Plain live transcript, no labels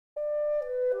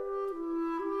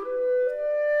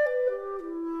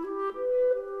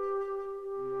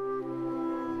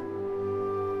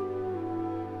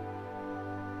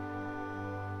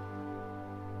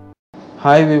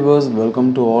Hi viewers,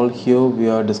 welcome to all. Here we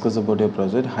are discussing about a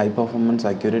project high performance,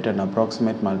 accurate and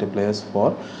approximate multipliers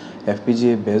for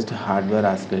FPGA based hardware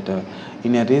accelerator.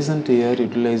 In a recent year,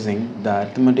 utilizing the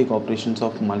arithmetic operations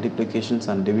of multiplications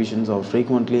and divisions are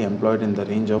frequently employed in the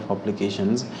range of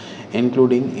applications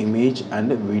including image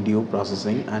and video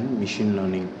processing and machine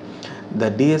learning.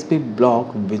 The DSP block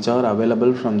which are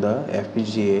available from the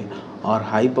FPGA are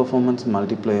high performance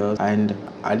multipliers and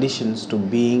additions to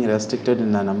being restricted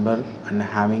in the number and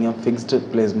having a fixed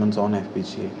placements on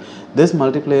FPGA. These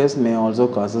multipliers may also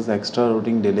causes extra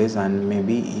routing delays and may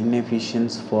be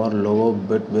inefficient for lower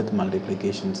bit width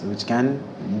multiplications, which can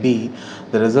be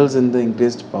the results in the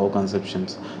increased power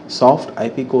consumptions. Soft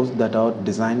IP cores that are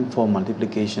designed for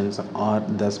multiplications are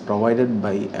thus provided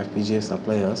by FPGA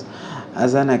suppliers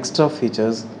as an extra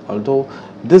features, although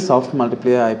this soft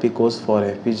multiplier IP cores for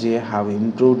FPGA have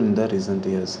improved in the recent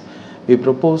years. We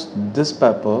proposed this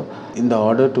paper in the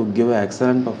order to give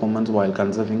excellent performance while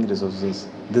conserving resources.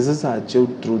 This is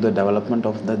achieved through the development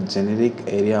of the generic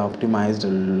area optimized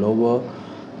lower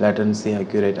latency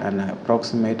accurate and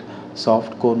approximate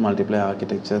soft core multiplier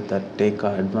architecture that take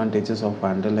advantages of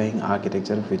underlying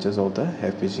architecture features of the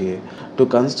FPGA. To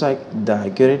construct the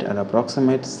accurate and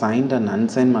approximate signed and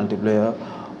unsigned multiplier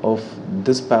of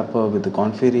this paper with the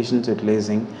configurations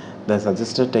utilizing the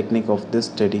suggested technique of this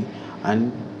study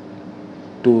and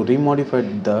to remodify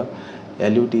the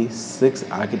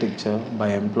LUT6 architecture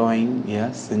by employing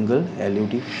a single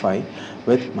LUT5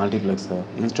 with multiplexer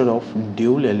instead of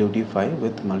dual LUT5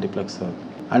 with multiplexer.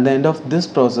 At the end of this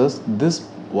process, this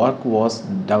work was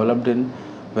developed in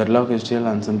Verilog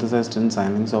HDL and synthesized in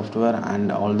Xilinx software,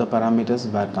 and all the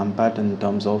parameters were compared in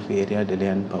terms of area, delay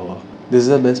and power. This is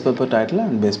a base paper title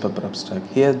and base paper abstract.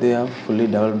 Here they are fully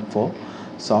developed for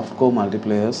soft core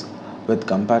multipliers with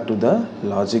compared to the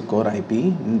LogiCORE IP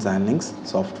in Xilinx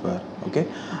software. Okay,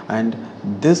 and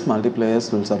this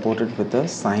multipliers will support it with a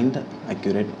signed,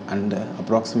 accurate and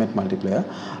approximate multiplier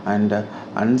and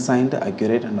unsigned,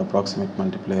 accurate and approximate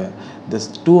multiplier.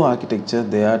 These two architecture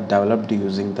they are developed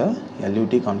using the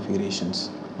LUT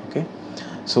configurations. Okay,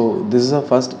 so this is a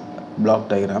first block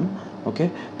diagram.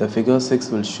 Okay, the figure 6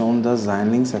 will show the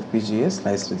Xilinx FPGA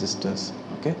slice registers.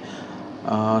 Okay,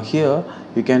 here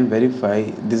you can verify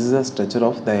this is a structure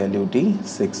of the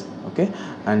LUT6. Okay,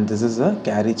 and this is a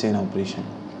carry chain operation.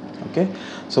 Okay,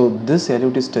 so this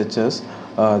LUT structures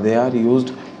they are used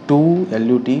two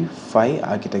LUT5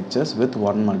 architectures with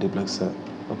one multiplexer.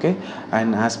 Okay,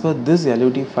 and as per this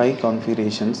LUT5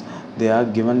 configurations they are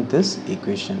given this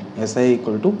equation: Si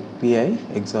equal to Pi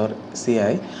XOR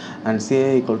Ci and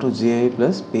Ci equal to Gi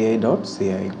plus Pi dot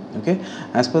Ci. Okay,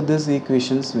 as per these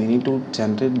equations we need to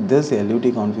generate this LUT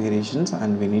configurations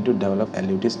and we need to develop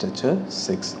LUT structure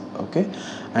 6. Okay,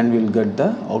 and we'll get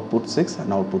the output 6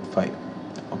 and output 5.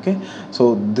 Okay,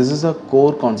 so this is a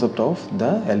core concept of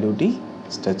the LUT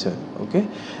structure. Okay,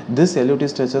 this LUT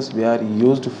structures we are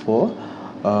used for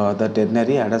the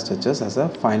ternary adder structures as a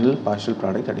final partial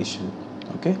product addition.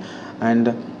 Okay,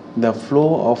 and the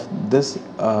flow of this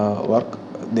work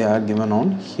they are given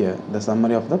on here, the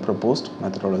summary of the proposed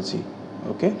methodology.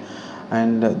 Okay,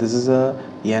 and this is a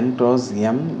n cross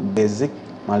m basic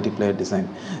multiplier design.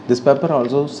 This paper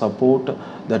also support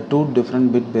the two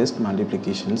different bit based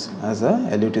multiplications as a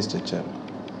LUT structure.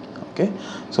 Okay,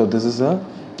 so this is a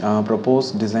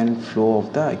proposed design flow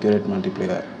of the accurate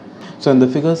multiplier. So in the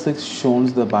figure 6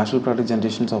 shows the partial product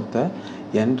generations of the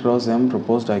n cross m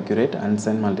proposed accurate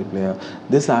unsigned multiplier.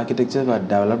 This architecture was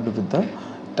developed with the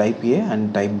type A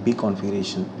and type B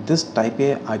configuration. This type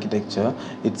A architecture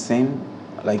it's same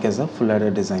like as a full adder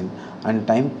design, and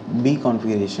type B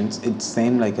configurations it's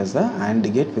same like as a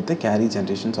AND gate with the carry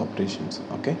generations operations.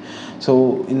 Okay,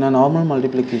 so in a normal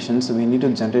multiplications we need to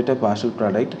generate a partial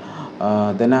product,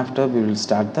 then after we will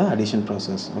start the addition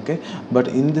process. Okay, but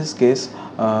in this case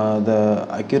the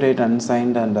accurate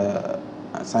unsigned and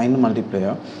signed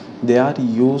multiplier they are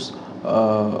use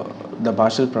the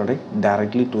partial product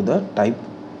directly to the type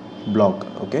block.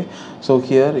 Okay, so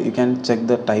here you can check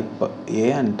the type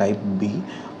A and type B,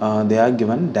 they are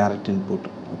given direct input.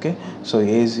 Okay, so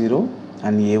A0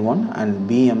 and A1 and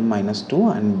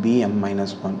BM-2 and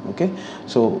BM-1. Okay,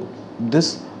 so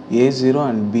this A0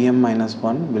 and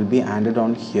BM-1 will be added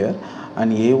on here,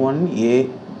 and A1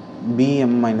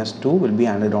 BM-2 will be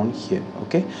added on here.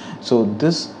 Okay, so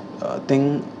this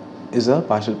thing is a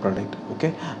partial product.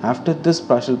 Okay, after this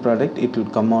partial product it will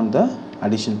come on the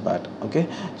addition part. Okay,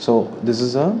 so this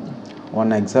is a one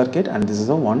XOR gate and this is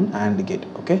a one AND gate.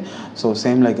 Okay, so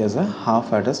same like as a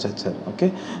half adder structure.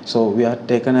 Okay, so we are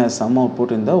taken as sum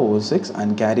output in the O6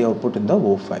 and carry output in the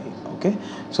O5. Okay,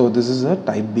 so this is a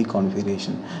type B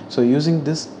configuration. So using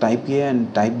this type A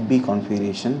and type B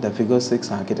configuration, the figure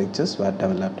 6 architectures were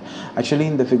developed. Actually,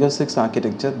 in the figure 6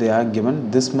 architecture, they are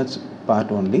given this much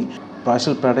part only.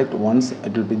 Partial product, once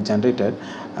it will be generated,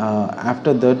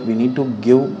 after that we need to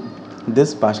give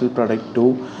this partial product to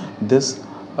this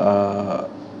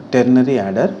ternary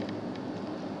adder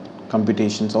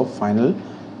computations of final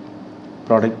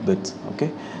product bits.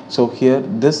 Okay, so here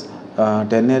this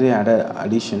ternary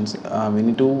additions we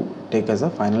need to take as a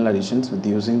final additions with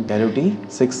using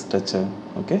LOT6 structure.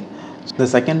 Okay, so the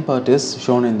second part is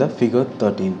shown in the figure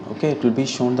 13. Okay, it will be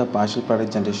shown the partial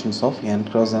product generations of n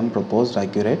cross m proposed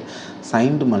accurate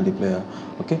signed multiplier.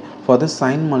 Okay, for this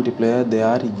signed multiplier they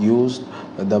are used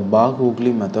the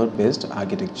Barr-Hughley method based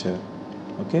architecture.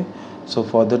 Okay, so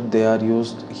for that they are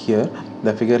used here.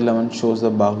 The figure 11 shows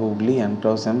the Barr-Hughley n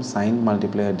cross m signed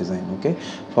multiplier design. Okay,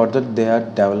 for that they are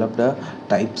developed a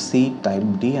type C, type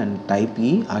D and type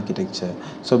E architecture.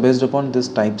 So based upon this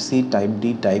type C, type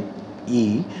D, type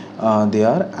E, they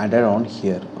are added on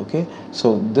here. Okay,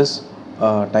 so this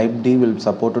type D will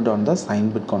supported on the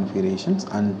signed bit configurations,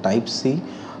 and type C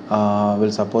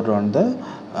will support on the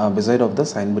beside of the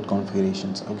signed bit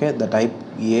configurations. Okay, the type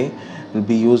A will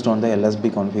be used on the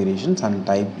LSB configurations, and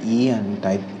type E and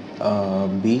type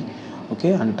B,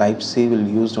 okay, and type C will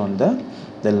used on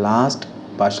the last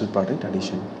partial product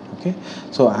addition. Okay,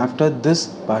 so after this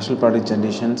partial product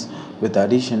generations with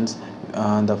additions,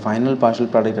 the final partial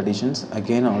product additions,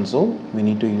 again also we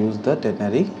need to use the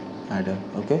ternary adder.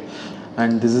 Okay,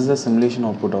 and this is the simulation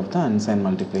output of the unsigned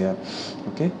multiplier.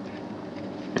 Okay,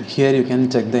 here you can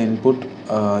check the input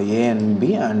A and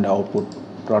B and output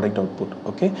product output.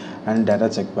 Okay, and data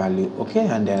check value. Okay,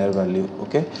 and error value.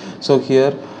 Okay, so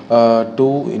here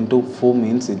 2 into 4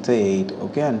 means it's a 8.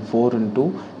 Okay, and 4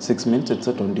 into 6 means it's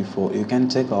a 24. You can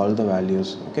check all the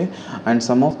values. Okay, and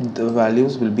some of the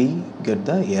values will be get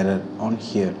the error on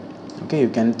here. Okay, you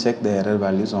can check the error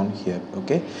values on here.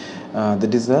 Okay,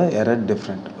 that is the error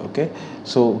different. Okay,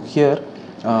 so here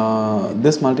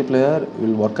this multiplier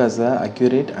will work as a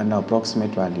accurate and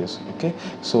approximate values. Okay,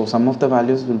 so some of the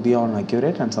values will be on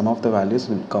accurate and some of the values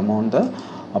will come on the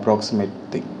approximate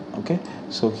thing. Okay,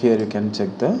 so here you can check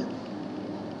the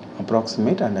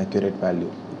approximate and accurate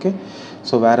value. Okay,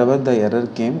 so wherever the error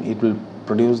came, it will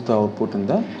produce the output in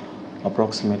the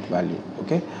approximate value.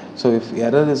 Okay, so if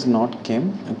error is not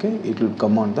came, okay, it will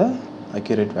come on the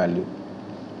accurate value.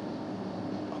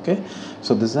 Okay,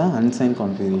 so this is an unsigned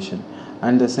configuration,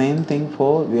 and the same thing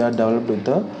for we are developed with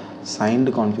the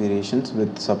signed configurations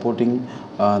with supporting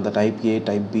the type A,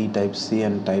 type B, type C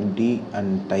and type D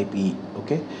and type E.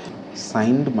 Okay,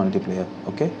 signed multiplier.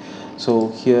 Okay, so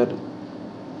here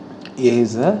A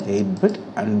is a 8-bit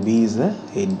and B is a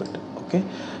 8-bit. Okay,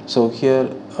 so here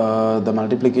the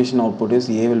multiplication output is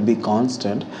A will be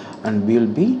constant and B will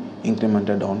be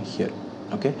incremented on here.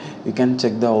 Okay, you can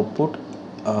check the output,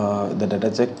 the data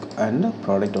check and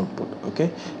product output. Okay,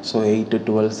 so 8 to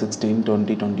 12, 16,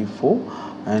 20, 24,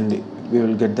 and we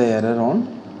will get the error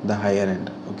on the higher end.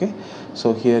 Okay,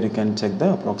 so here you can check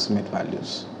the approximate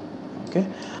values. Okay,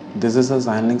 this is a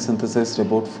Xilinx synthesis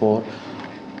report for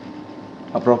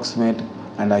approximate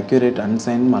and accurate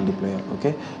unsigned multiplier.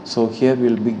 Okay, so here we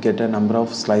will be get a number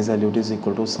of slice LUT is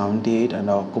equal to 78 and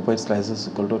occupied slices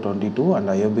equal to 22 and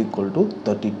IOB equal to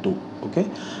 32. Okay,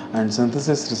 and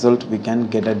synthesis result we can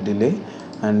get a delay,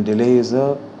 and delay is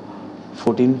a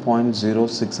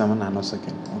 14.067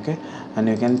 nanosecond. Okay, and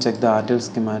you can check the RTL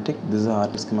schematic. This is the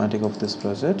RTL schematic of this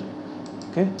project.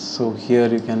 Okay, so here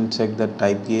you can check the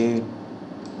type A,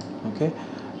 okay,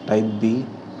 type B,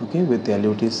 okay, with the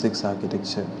LUT6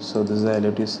 architecture. So this is the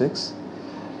LUT6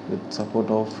 with support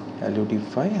of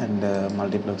LUT5 and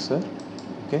multiplexer.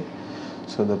 Okay,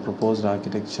 so the proposed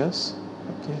architectures.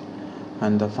 Okay,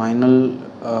 and the final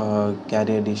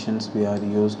carry additions we are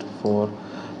used for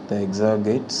the XOR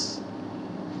gates.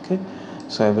 Okay,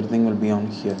 so everything will be on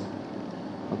here.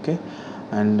 Okay,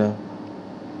 and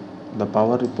the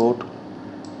power report.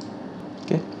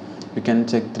 Okay, you can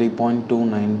check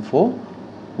 3.294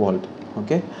 volt.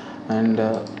 Okay, and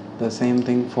the same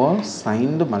thing for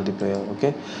signed multiplier.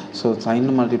 Okay, so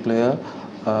signed multiplier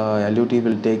LUT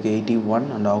will take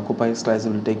 81 and occupied slice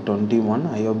will take 21,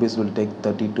 IOBs will take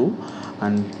 32,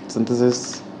 and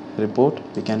synthesis report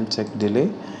we can check delay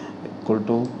equal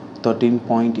to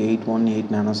 13.818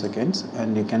 nanoseconds,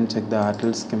 and you can check the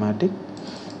RTL schematic.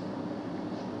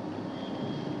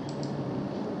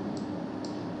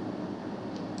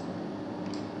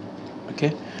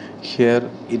 Okay, here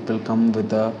it will come with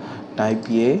the type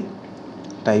A,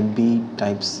 type B,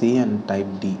 type C and type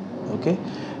D. Okay,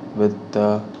 with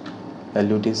the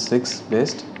LUT6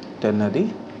 based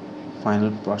ternary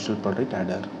final partial product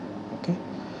adder. Okay,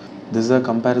 this is a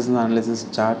comparison analysis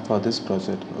chart for this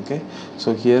project. Okay,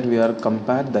 so here we are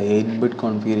compare the 8-bit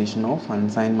configuration of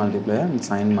unsigned multiplier and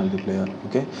signed multiplier.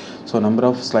 Okay, so number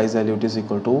of slice LUT is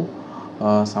equal to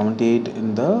 78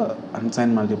 in the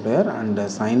unsigned multiplier, and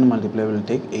signed multiplier will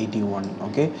take 81.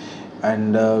 Okay,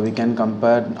 and we can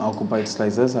compare occupied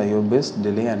slices, IO base,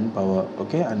 delay and power.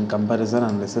 Okay, and comparison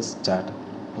analysis chart.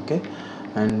 Okay,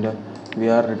 and we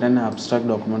are written an abstract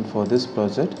document for this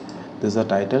project. This is a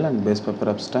title and base paper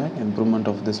abstract, improvement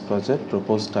of this project,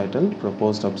 proposed title,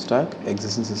 proposed abstract,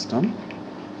 existing system,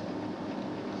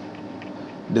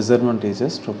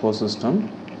 disadvantages, proposed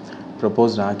system,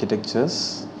 proposed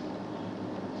architectures,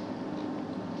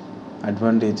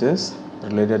 advantages,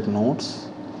 related notes,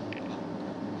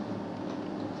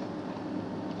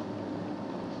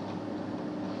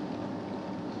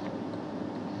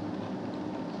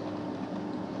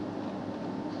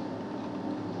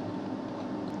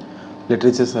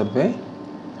 literature survey,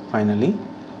 finally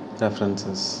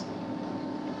references.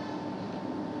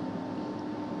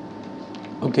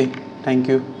 Okay, thank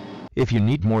you. If you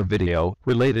need more video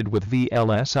related with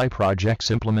VLSI projects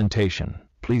implementation,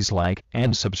 please like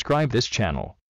and subscribe this channel.